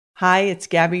Hi, it's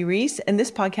Gabby Reese, and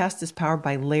this podcast is powered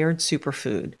by Laird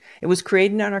Superfood. It was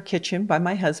created in our kitchen by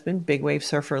my husband, big wave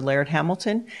surfer Laird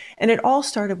Hamilton, and it all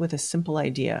started with a simple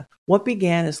idea. What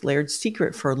began as Laird's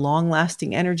secret for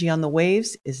long-lasting energy on the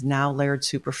waves is now Laird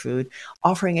Superfood,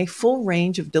 offering a full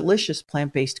range of delicious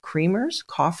plant-based creamers,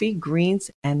 coffee,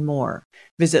 greens, and more.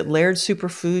 Visit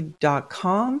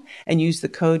lairdsuperfood.com and use the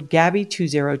code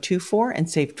GABBY2024 and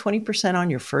save 20% on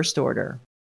your first order.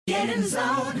 Get in the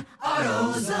zone,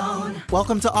 AutoZone.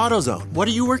 Welcome to AutoZone. What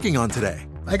are you working on today?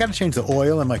 I got to change the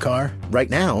oil in my car.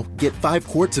 Right now, get 5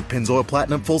 quarts of Pennzoil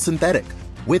Platinum Full Synthetic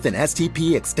with an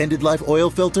STP Extended Life Oil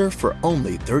Filter for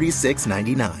only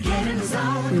 $36.99. Get in the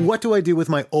zone. What do I do with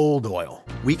my old oil?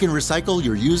 We can recycle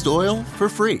your used oil for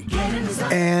free. Get in the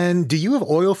zone. And do you have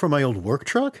oil for my old work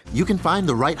truck? You can find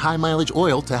the right high-mileage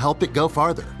oil to help it go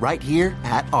farther right here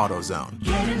at AutoZone.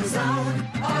 Get in the zone,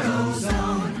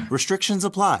 AutoZone. Restrictions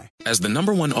apply. As the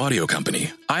 #1 audio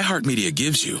company, iHeartMedia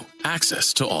gives you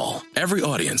access to all. Every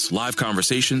audience, live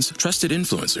conversations, trusted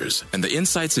influencers, and the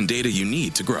insights and data you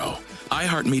need to grow.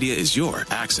 iHeartMedia is your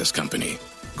access company.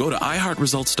 Go to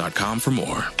iHeartResults.com for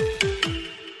more.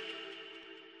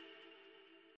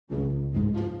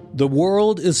 The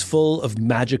world is full of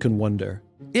magic and wonder,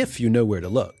 if you know where to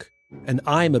look. And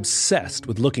I'm obsessed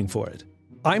with looking for it.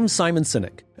 I'm Simon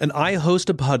Sinek, and I host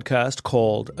a podcast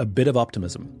called A Bit of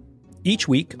Optimism. Each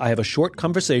week, I have a short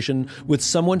conversation with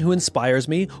someone who inspires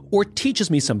me or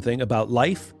teaches me something about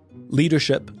life,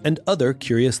 leadership, and other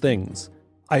curious things.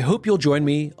 I hope you'll join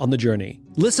me on the journey.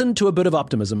 Listen to A Bit of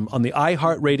Optimism on the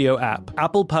iHeartRadio app,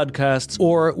 Apple Podcasts,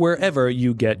 or wherever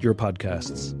you get your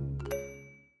podcasts.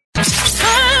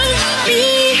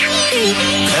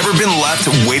 Ever been left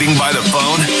waiting by the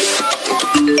phone?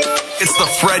 It's the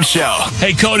Fred Show.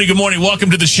 Hey, Cody, good morning.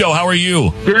 Welcome to the show. How are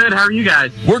you? Good. How are you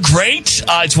guys? We're great.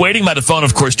 It's waiting by the phone,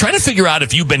 of course, trying to figure out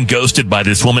if you've been ghosted by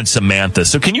this woman, Samantha.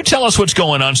 So can you tell us what's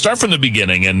going on? Start from the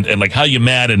beginning and like how you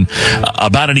met and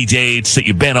about any dates that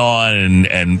you've been on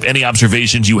and any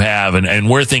observations you have and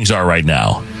where things are right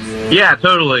now. Yeah,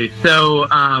 totally. So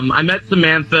I met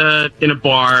Samantha in a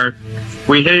bar.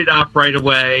 We hit it off right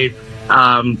away.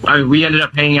 We ended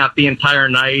up hanging out the entire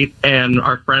night, and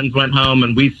our friends went home,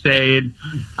 and we stayed.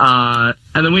 And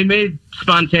then we made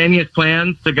spontaneous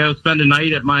plans to go spend a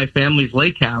night at my family's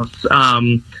lake house.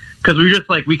 Because we were just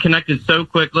we connected so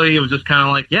quickly. It was just kind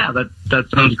of like, yeah, that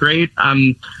sounds great.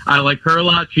 I like her a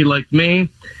lot. She liked me.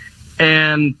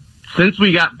 And since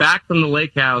we got back from the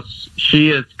lake house, she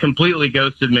has completely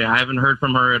ghosted me. I haven't heard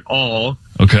from her at all.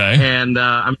 Okay. And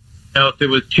I don't know if it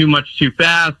was too much too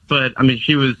fast, but I mean,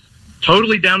 she was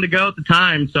totally down to go at the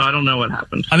time, so I don't know what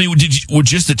happened. I mean, were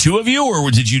just the two of you,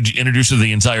 or did you introduce her to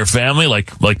the entire family? Like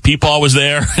Peepaw was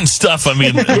there and stuff? I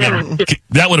mean,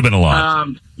 that would have been a lot.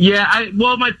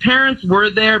 Well, my parents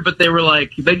were there, but they were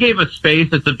they gave us space.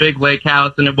 It's a big lake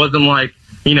house, and it wasn't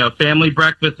family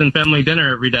breakfast and family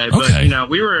dinner every day. Okay. But,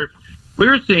 we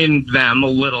were seeing them a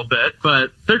little bit,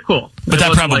 but they're cool. But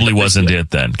that probably wasn't it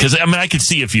then. Because, I mean, I could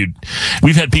see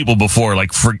we've had people before,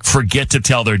 forget to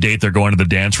tell their date they're going to the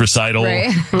dance recital,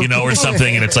 right. Or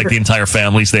something, and it's the entire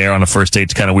family's there on a first date.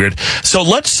 It's kind of weird. So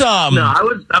let's, No, I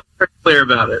was pretty clear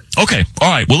about it. Okay.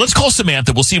 All right. Well, let's call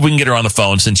Samantha. We'll see if we can get her on the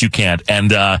phone since you can't. And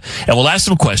we'll ask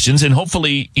some questions, and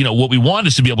hopefully, what we want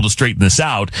is to be able to straighten this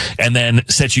out and then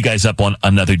set you guys up on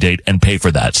another date and pay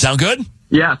for that. Sound good?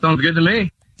 Yeah, sounds good to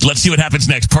me. Let's see what happens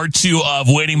next. Part 2 of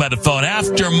Waiting by the Phone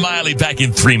after Miley, back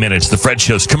in 3 minutes. The Fred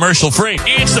Show's commercial free.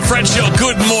 It's the Fred Show.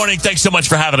 Good morning. Thanks so much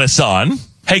for having us on.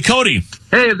 Hey, Cody.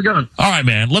 Hey, how's it going? All right,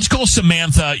 man. Let's call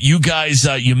Samantha. You guys,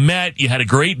 you met. You had a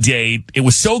great date. It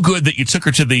was so good that you took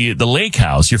her to the lake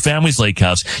house, your family's lake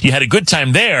house. You had a good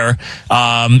time there,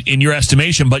 in your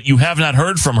estimation, but you have not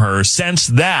heard from her since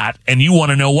that, and you want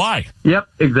to know why. Yep,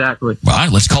 exactly. All right,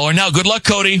 let's call her now. Good luck,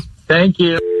 Cody. Thank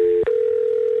you.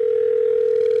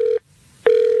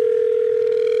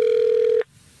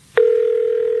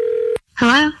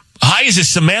 Hello? Hi, is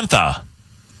this Samantha?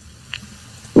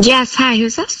 Yes, hi,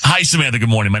 who's this? Hi, Samantha. Good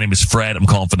morning. My name is Fred. I'm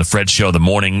calling from the Fred Show, the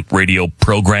morning radio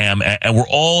program, and we're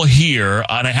all here.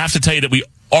 And I have to tell you that we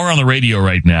are on the radio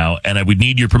right now, and I would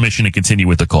need your permission to continue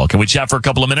with the call. Can we chat for a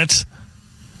couple of minutes?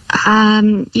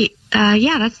 Yeah,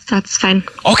 that's fine.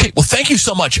 Okay, well, thank you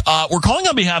so much. We're calling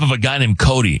on behalf of a guy named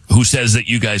Cody, who says that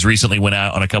you guys recently went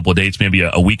out on a couple of dates, maybe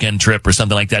a weekend trip or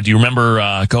something like that. Do you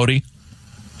remember Cody?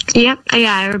 Yep.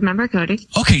 Yeah, I remember Cody.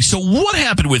 Okay, so what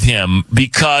happened with him?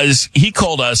 Because he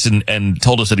called us and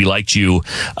told us that he liked you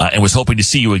and was hoping to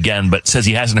see you again, but says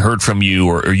he hasn't heard from you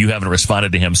or you haven't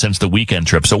responded to him since the weekend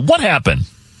trip. So what happened?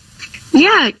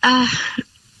 Yeah,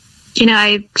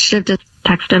 I should have just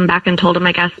texted him back and told him,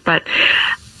 I guess, but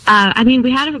I mean,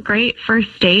 we had a great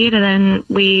first date, and then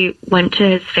we went to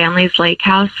his family's lake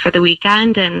house for the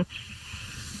weekend, and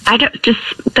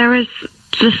there was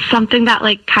just something that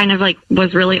like kind of like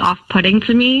was really off-putting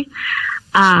to me.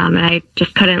 And I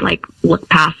just couldn't like look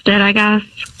past it, I guess.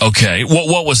 Okay.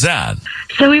 What was that?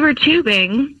 So we were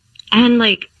tubing, and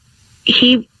like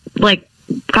he like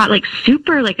got like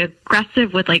super like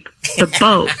aggressive with like the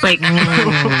boat. Like no,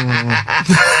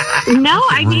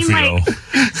 I mean like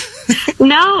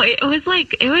no, it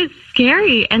was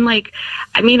scary. And like,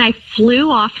 I mean, I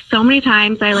flew off so many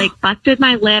times. I like busted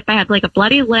my lip. I had like a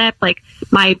bloody lip. Like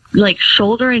my like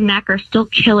shoulder and neck are still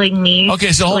killing me.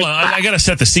 Okay, so hold on. I got to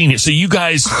set the scene here. So you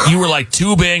were like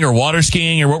tubing or water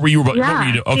skiing, or what were you doing?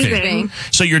 Okay. Tubing.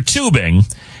 So you're tubing,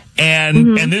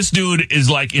 and this dude is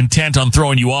like intent on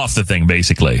throwing you off the thing,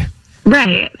 basically.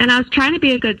 Right. And I was trying to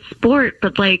be a good sport,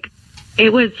 but like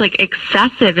it was like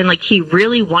excessive, and like he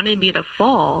really wanted me to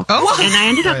fall. Oh. And I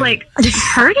ended up like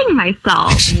hurting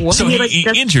myself. So he like he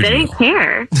just injured didn't you.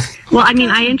 care. Well, I mean,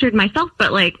 I injured myself,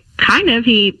 but like kind of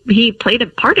he played a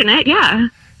part in it. Yeah.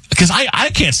 Because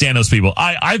I can't stand those people.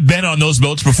 I've been on those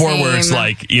boats before where it's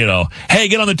like, you know, hey,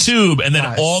 get on the tube. And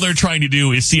then all they're trying to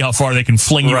do is see how far they can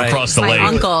fling you across the lake.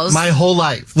 Uncles. My whole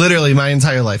life. Literally my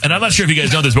entire life. And I'm not sure if you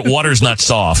guys know this, but water's not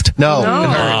soft. No.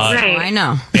 Right. I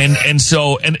know. And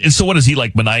so what is he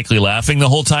like maniacally laughing the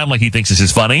whole time? Like he thinks this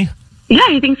is funny? Yeah,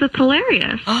 he thinks it's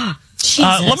hilarious.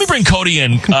 Let me bring Cody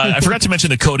in. I forgot to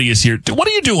mention that Cody is here. What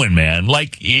are you doing, man?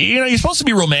 Like, you know, you're supposed to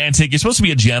be romantic. You're supposed to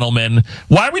be a gentleman.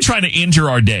 Why are we trying to injure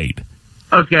our date?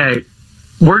 Okay,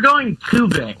 we're going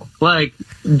tubing. Like,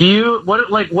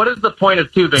 what is the point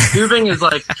of tubing? Tubing is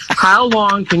like, how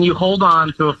long can you hold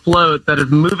on to a float that is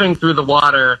moving through the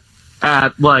water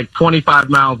at like 25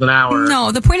 miles an hour?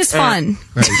 No, the point is fun.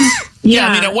 Yeah,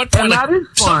 I mean, at what point?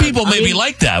 Some people may be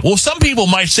like that. Well, some people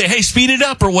might say, "Hey, speed it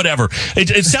up" or whatever.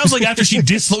 It sounds like after she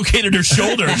dislocated her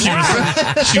shoulder,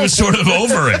 she was sort of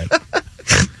over it.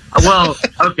 Well,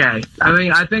 okay. I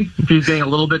mean, I think she's being a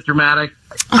little bit dramatic.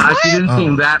 She didn't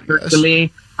seem that hurt to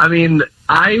me. I mean,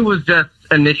 I was just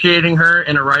initiating her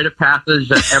in a rite of passage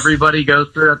that everybody goes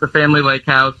through at the family lake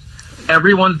house.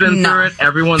 Everyone's been through it.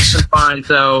 Everyone's been fine.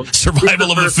 So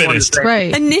survival of the fittest.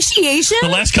 Right. Initiation? The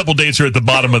last couple dates are at the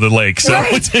bottom of the lake, so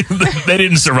they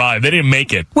didn't survive. They didn't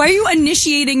make it. Why are you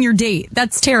initiating your date?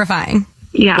 That's terrifying.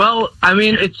 Yeah. Well, I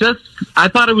mean, it's just, I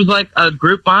thought it was like a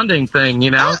group bonding thing,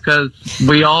 you know, because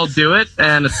we all do it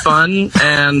and it's fun,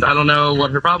 and I don't know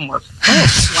what her problem was.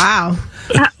 Oh, wow.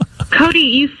 Cody,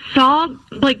 you saw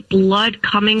like blood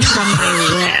coming from my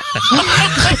lip.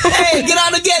 Hey, get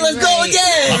on again. Let's go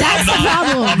again. That's the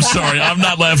problem. I'm sorry. I'm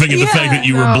not laughing at the fact that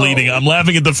you were bleeding. I'm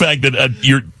laughing at the fact that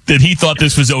that he thought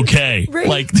this was okay. Right.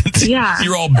 Like, Yeah.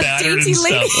 you're all battered and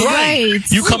stuff. Right.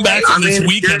 You come back from this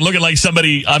weekend looking like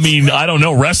somebody, I mean, I don't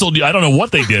know, wrestled you. I don't know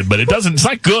what they did, but it's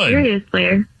not good.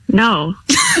 Seriously. No.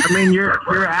 I mean,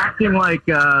 you're acting like,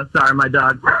 sorry, my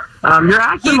dog. You're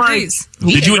acting like.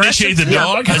 Did you initiate the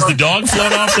dog? Has the dog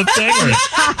flown off the thing? Or?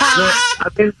 I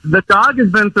mean, the dog has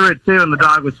been through it too, and the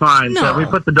dog was fine. No. So we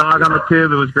put the dog on the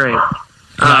tube. It was great.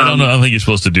 I don't know. I don't think you're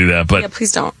supposed to do that, but. Yeah,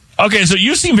 please don't. Okay, so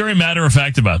you seem very matter of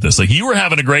fact about this. Like you were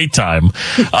having a great time,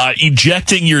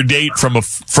 ejecting your date from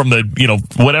the you know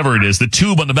whatever it is, the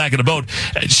tube on the back of the boat.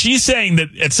 She's saying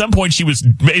that at some point she was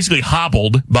basically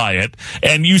hobbled by it,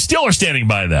 and you still are standing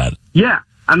by that. Yeah,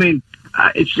 I mean,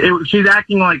 she's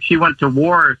acting like she went to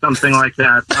war or something like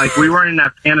that. Like we weren't in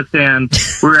Afghanistan,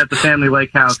 we were at the family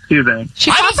lake house tubing.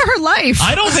 She fought for her life.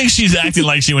 I don't think she's acting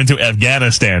like she went to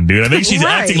Afghanistan, dude. I think she's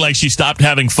acting like she stopped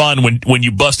having fun when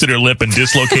you busted her lip and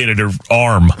dislocated her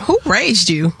arm. Who raised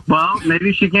you? Well,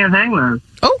 maybe she can't hang those.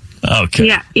 Oh. Okay.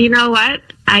 Yeah, you know what?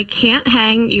 I can't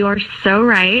hang. You are so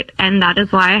right, and that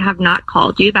is why I have not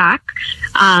called you back.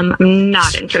 I'm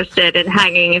not interested in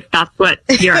hanging if that's what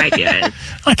your idea is.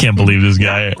 I can't believe this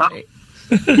guy.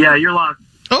 Yeah, you're lost.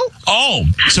 Oh,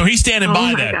 so he's standing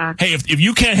by that. God. Hey, if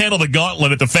you can't handle the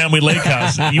gauntlet at the family lake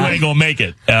house, you ain't gonna make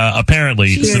it.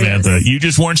 Apparently, Samantha, you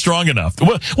just weren't strong enough.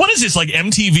 What is this, like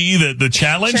MTV, the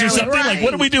challenge or something? Right. Like,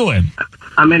 what are we doing?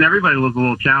 I mean, everybody loves a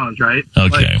little challenge, right?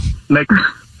 Okay. Like, make it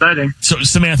exciting. So,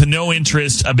 Samantha, no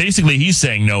interest. Basically, he's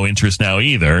saying no interest now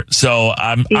either. So,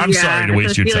 I'm sorry to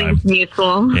waste your time.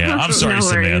 Mutual. Yeah, I'm sorry, No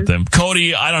worries. Samantha.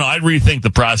 Cody, I don't know. I'd rethink the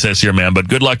process here, man, but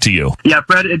good luck to you. Yeah,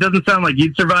 Fred, it doesn't sound like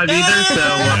you'd survive either, so.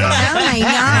 Oh my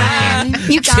God.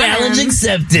 You got Challenge him.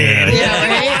 accepted.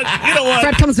 You know what?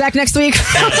 Fred comes back next week.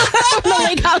 The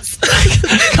lake house.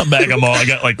 Come back. I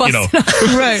got like, you know,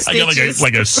 Right. I got like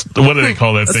a what do they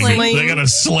call that thing? Sling. They got a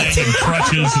sling and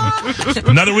crutches. And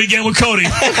another weekend with Cody.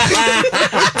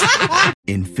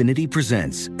 Infinity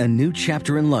presents a new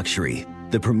chapter in luxury,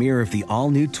 the premiere of the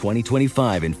all-new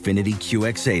 2025 Infiniti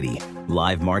QX80,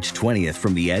 live March 20th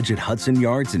from the Edge at Hudson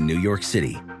Yards in New York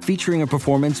City, featuring a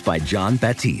performance by John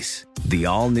Batiste. The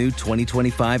all-new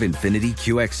 2025 Infiniti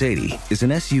QX80 is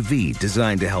an SUV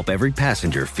designed to help every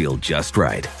passenger feel just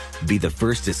right. Be the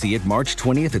first to see it March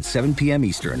 20th at 7 p.m.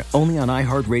 Eastern, only on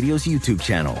iHeartRadio's YouTube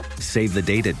channel. Save the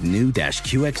date at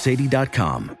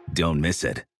new-QX80.com. Don't miss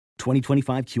it.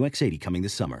 2025 QX80 coming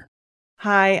this summer.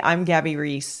 Hi, I'm Gabby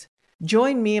Reese.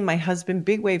 Join me and my husband,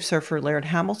 big wave surfer Laird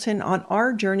Hamilton, on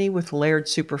our journey with Laird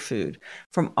Superfood.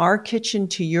 From our kitchen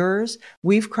to yours,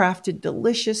 we've crafted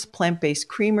delicious plant-based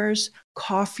creamers,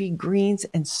 coffee, greens,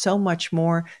 and so much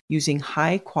more using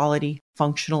high-quality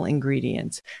functional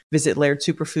ingredients. Visit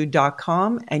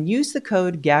lairdsuperfood.com and use the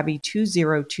code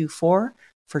GABBY2024 for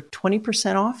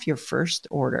 20% off your first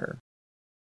order.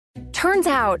 Turns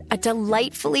out a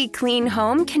delightfully clean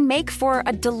home can make for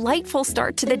a delightful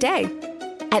start to the day.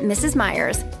 At Mrs.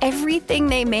 Meyer's, everything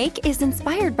they make is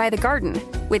inspired by the garden.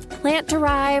 With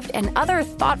plant-derived and other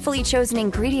thoughtfully chosen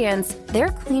ingredients, their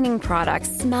cleaning products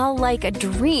smell like a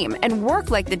dream and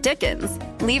work like the Dickens,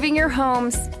 leaving your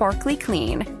home sparkly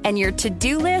clean and your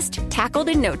to-do list tackled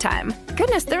in no time.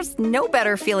 Goodness, there's no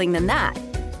better feeling than that.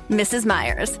 Mrs.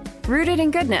 Meyer's, rooted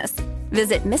in goodness.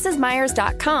 Visit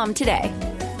mrsmeyers.com today.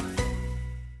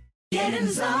 Get in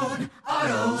zone,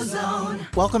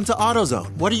 AutoZone. Welcome to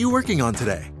AutoZone. What are you working on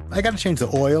today? I gotta change the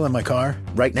oil in my car.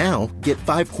 Right now, get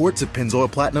 5 quarts of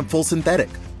Pennzoil Platinum Full Synthetic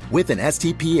with an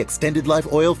STP Extended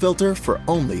Life Oil Filter for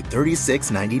only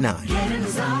 $36.99. Get in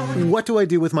zone. What do I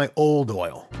do with my old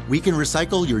oil? We can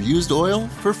recycle your used oil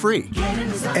for free. Get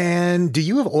in zone. And do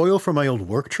you have oil for my old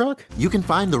work truck? You can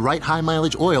find the right high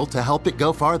mileage oil to help it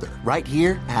go farther right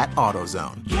here at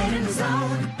AutoZone. Get in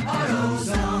zone,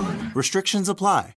 AutoZone. Restrictions apply.